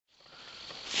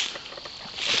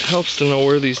helps to know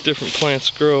where these different plants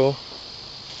grow.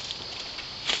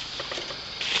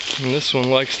 And this one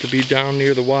likes to be down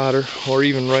near the water or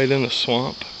even right in the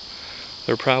swamp.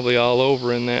 They're probably all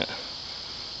over in that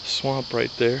swamp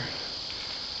right there.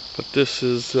 But this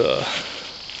is, let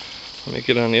me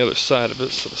get on the other side of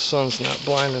it so the sun's not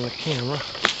blinding the camera.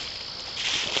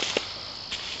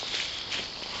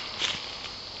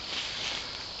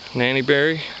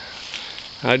 Nannyberry.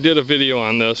 I did a video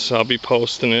on this. I'll be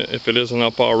posting it if it isn't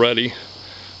up already.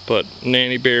 But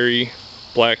nannyberry,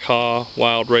 black haw,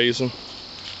 wild raisin.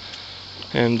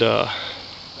 And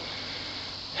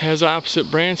has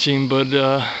opposite branching,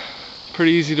 but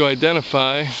pretty easy to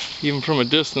identify even from a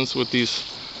distance with these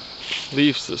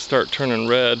leaves that start turning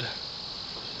red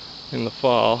in the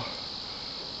fall.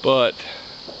 But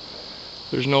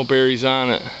there's no berries on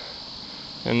it,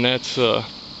 and that's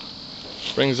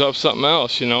brings up something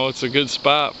else. You know, it's a good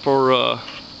spot for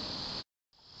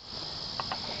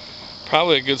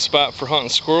probably a good spot for hunting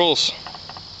squirrels.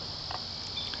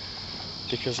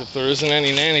 Because if there isn't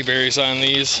any nannyberries on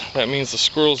these, that means the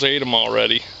squirrels ate them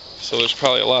already. So there's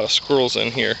probably a lot of squirrels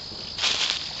in here.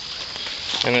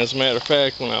 And as a matter of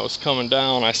fact, when I was coming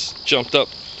down, I jumped up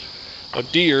a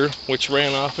deer, which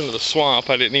ran off into the swamp.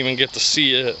 I didn't even get to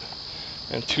see it.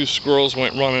 And 2 squirrels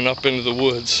went running up into the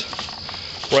woods,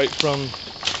 right from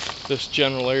this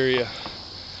general area.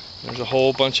 There's a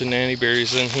whole bunch of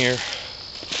nannyberries in here.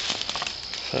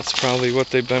 That's probably what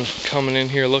they've been coming in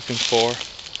here looking for.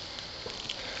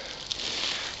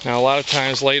 Now a lot of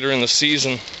times later in the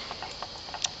season,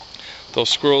 those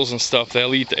squirrels and stuff,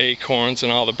 they'll eat the acorns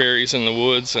and all the berries in the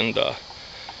woods, and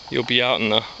you'll be out in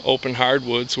the open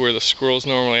hardwoods where the squirrels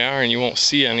normally are and you won't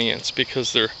see any. It's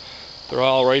because they're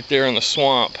all right there in the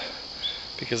swamp,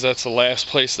 because that's the last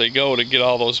place they go to get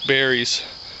all those berries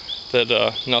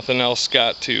that nothing else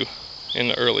got to in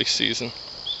the early season.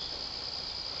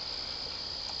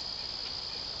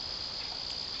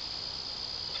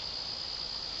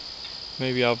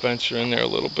 Maybe I'll venture in there a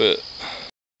little bit.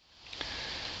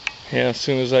 Yeah, as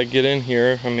soon as I get in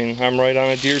here, I mean, I'm right on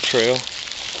a deer trail.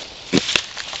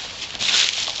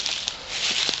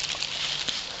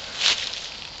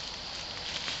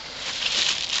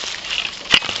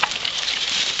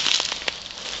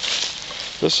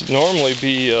 This would normally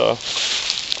be, I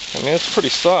mean, it's pretty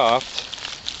soft,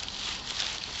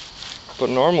 but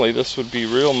normally this would be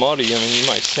real muddy. I mean, you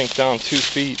might sink down 2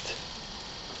 feet.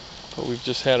 But we've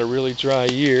just had a really dry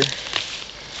year,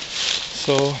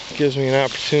 so it gives me an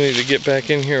opportunity to get back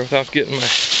in here without getting my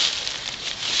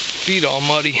feet all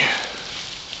muddy.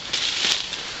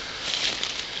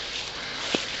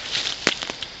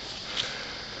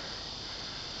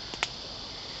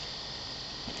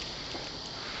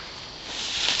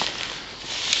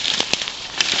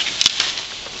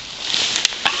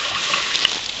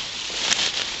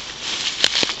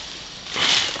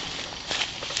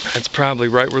 That's probably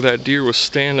right where that deer was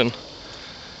standing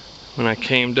when I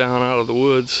came down out of the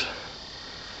woods.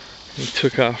 He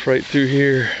took off right through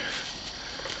here.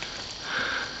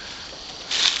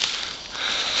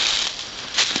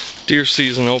 Deer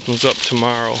season opens up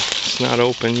tomorrow. It's not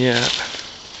open yet.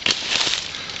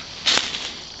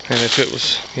 And if it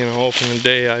was, you know, opening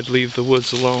day, I'd leave the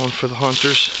woods alone for the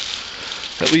hunters.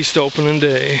 At least opening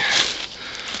day.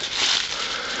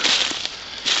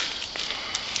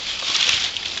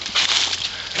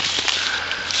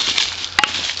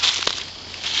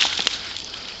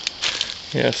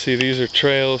 Yeah, see, these are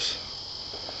trails.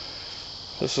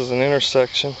 This is an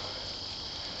intersection.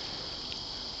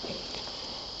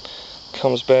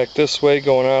 Comes back this way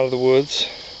going out of the woods.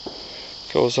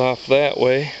 Goes off that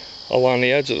way along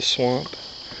the edge of the swamp.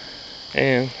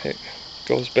 And it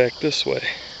goes back this way.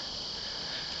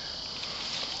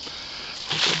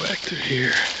 We'll go back through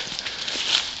here.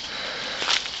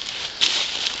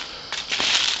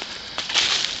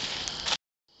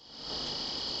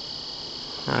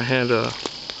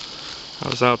 I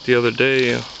was out the other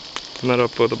day, met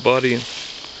up with a buddy, and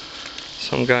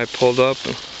some guy pulled up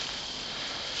and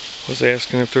was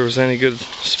asking if there was any good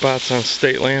spots on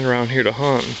state land around here to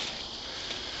hunt.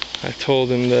 I told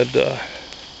him that,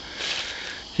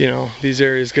 you know, these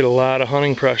areas get a lot of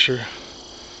hunting pressure.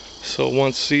 So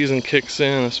once season kicks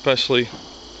in, especially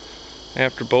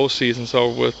after bow season's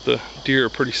over with, the deer are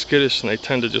pretty skittish and they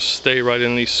tend to just stay right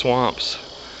in these swamps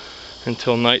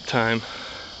until nighttime.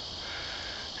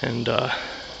 And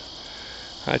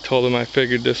I told him I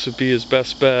figured this would be his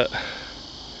best bet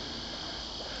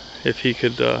if he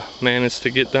could manage to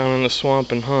get down in the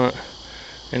swamp and hunt.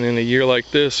 And in a year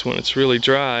like this, when it's really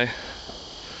dry,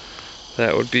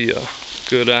 that would be a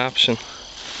good option,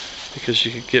 because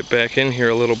you could get back in here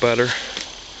a little better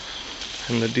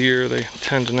And the deer, they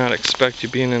tend to not expect you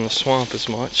being in the swamp as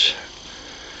much.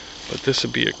 But this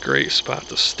would be a great spot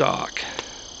to stalk.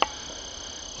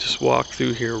 Just walk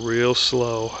through here real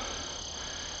slow.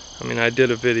 I mean, I did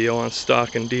a video on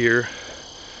stalking deer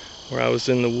where I was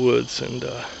in the woods, and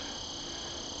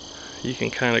you can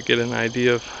kind of get an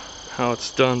idea of how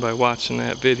it's done by watching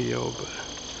that video, but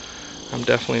I'm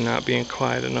definitely not being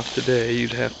quiet enough today.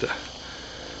 You'd have to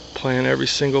plan every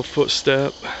single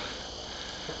footstep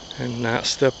and not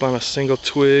step on a single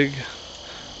twig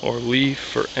or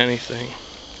leaf or anything.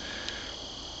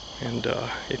 And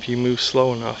if you move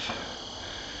slow enough,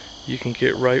 you can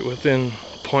get right within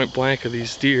point blank of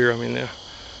these deer. I mean,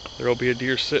 there'll be a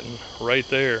deer sitting right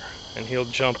there, and he'll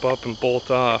jump up and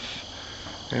bolt off.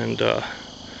 And a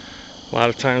lot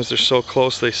of times they're so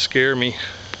close they scare me,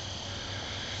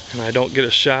 and I don't get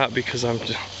a shot because I'm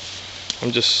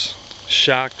just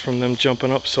shocked from them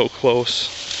jumping up so close.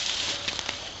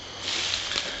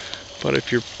 But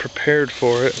if you're prepared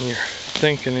for it and you're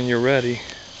thinking and you're ready,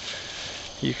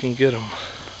 you can get them.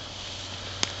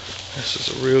 This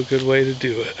is a real good way to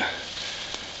do it.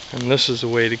 And this is a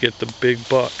way to get the big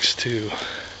bucks too,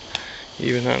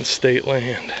 even on state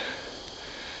land,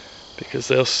 because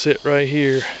they'll sit right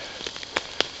here.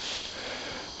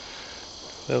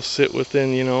 They'll sit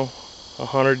within, you know,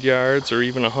 100 yards or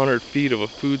even 100 feet of a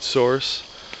food source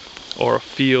or a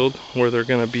field where they're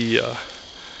going to be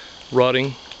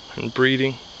rutting and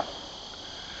breeding,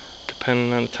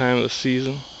 depending on the time of the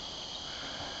season.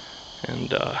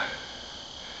 And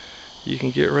you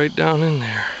can get right down in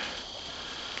there.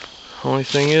 Only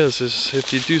thing is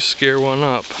if you do scare one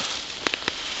up,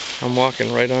 I'm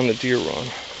walking right on the deer run.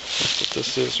 That's what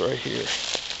this is right here.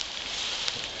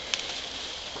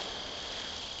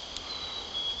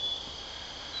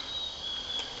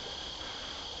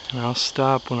 And I'll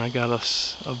stop when I got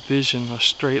a vision, a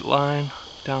straight line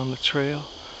down the trail,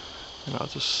 and I'll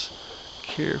just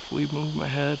carefully move my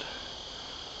head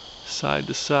side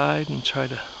to side and try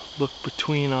to look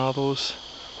between all those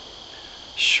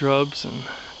shrubs and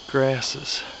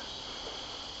grasses.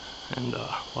 And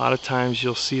a lot of times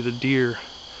you'll see the deer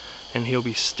and he'll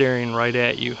be staring right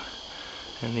at you,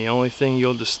 and the only thing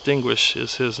you'll distinguish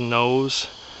is his nose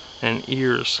and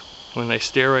ears. When they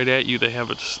stare right at you, they have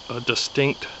a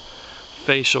distinct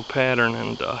facial pattern,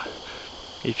 and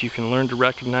if you can learn to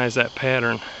recognize that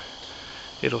pattern,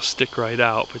 it'll stick right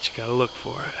out, but you gotta look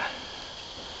for it.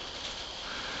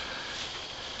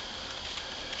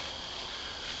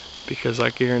 Because I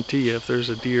guarantee you, if there's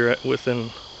a deer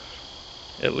within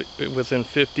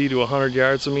 50 to 100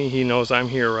 yards of me, he knows I'm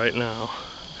here right now.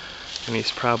 And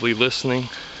he's probably listening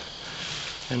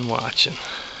and watching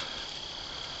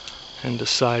and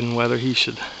deciding whether he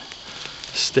should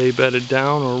stay bedded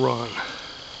down or run.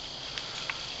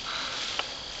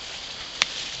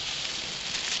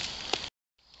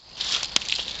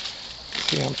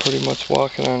 See, I'm pretty much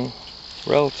walking on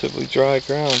relatively dry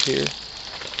ground here.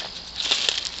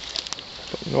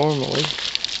 But normally,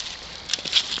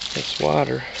 it's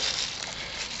water.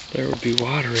 There would be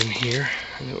water in here,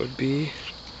 and it would be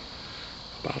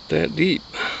about that deep,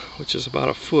 which is about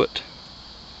a foot.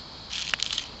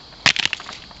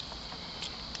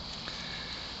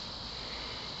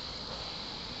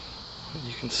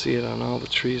 You can see it on all the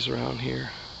trees around here.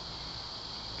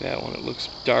 That one, it looks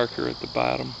darker at the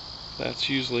bottom. That's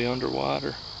usually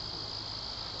underwater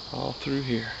all through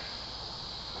here.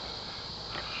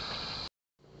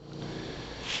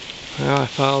 Well, I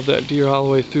followed that deer all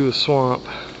the way through the swamp,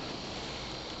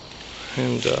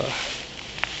 and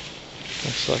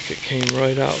looks like it came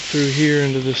right out through here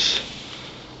into this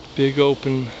big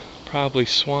open, probably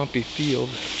swampy field.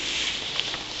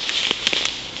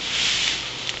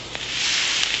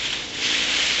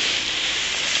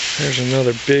 There's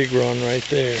another big run right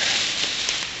there.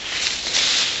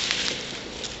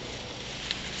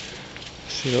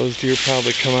 See, those deer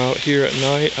probably come out here at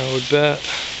night, I would bet,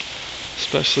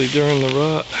 especially during the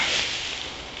rut.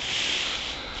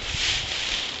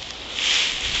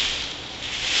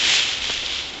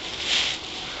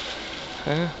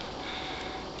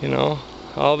 You know,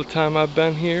 all the time I've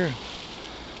been here,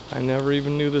 I never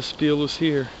even knew this field was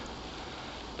here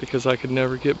because I could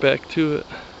never get back to it.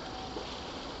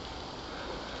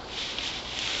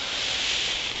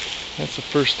 That's the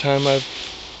first time I've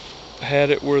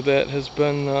had it where that has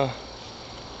been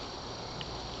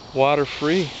water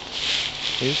free.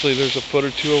 Usually there's a foot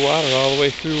or two of water all the way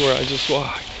through where I just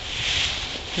walked.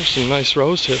 There's some nice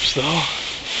rose hips though.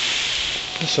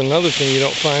 That's another thing you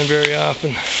don't find very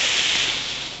often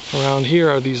around here,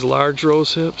 are these large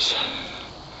rose hips.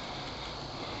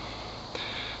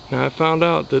 Now I found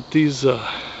out that these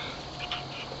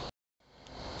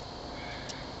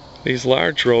These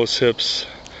large rose hips,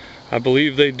 I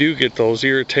believe they do get those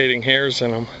irritating hairs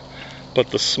in them,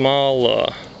 but the small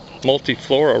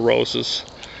multiflora roses,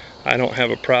 I don't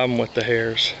have a problem with the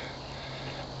hairs.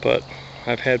 But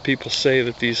I've had people say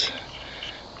that these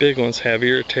big ones have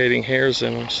irritating hairs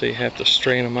in them, so you have to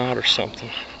strain them out or something.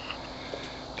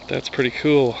 But that's pretty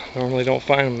cool. Normally don't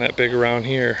find them that big around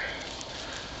here.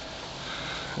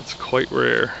 That's quite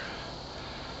rare.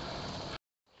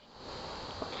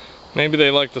 Maybe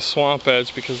they like the swamp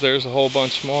edge because there's a whole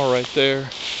bunch more right there.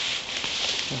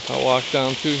 If I walk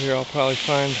down through here, I'll probably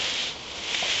find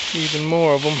even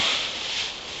more of them.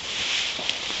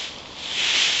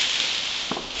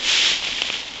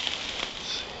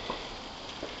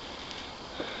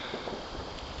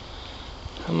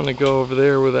 I'm gonna go over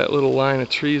there where that little line of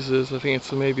trees is. I think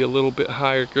it's maybe a little bit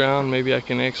higher ground. Maybe I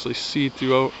can actually see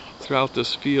throughout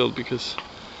this field, because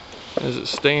as it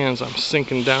stands, I'm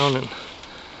sinking down in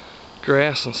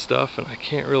grass and stuff, and I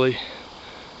can't really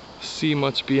see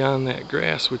much beyond that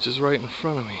grass, which is right in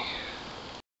front of me.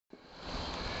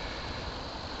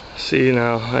 See,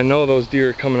 now I know those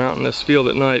deer are coming out in this field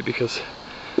at night, because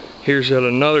here's yet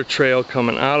another trail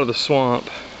coming out of the swamp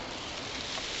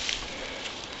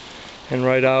and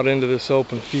right out into this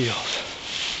open field.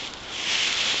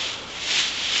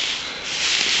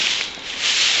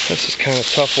 This is kind of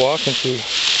tough walking through.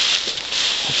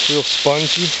 It's real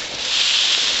spongy.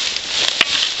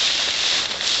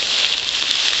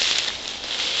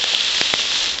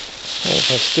 Well,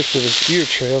 if I stick to this deer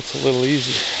trail, it's a little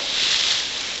easier.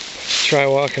 Try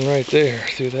walking right there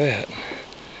through that.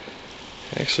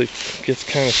 It actually gets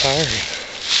kind of tiring.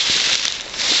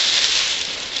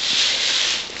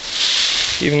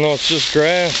 Even though it's just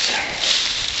grass,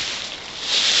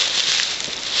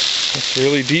 it's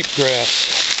really deep grass.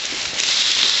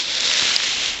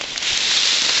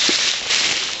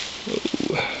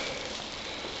 Ooh.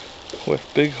 With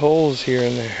big holes here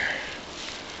and there.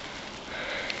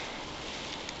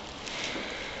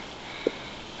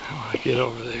 I want to get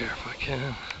over there if I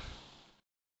can.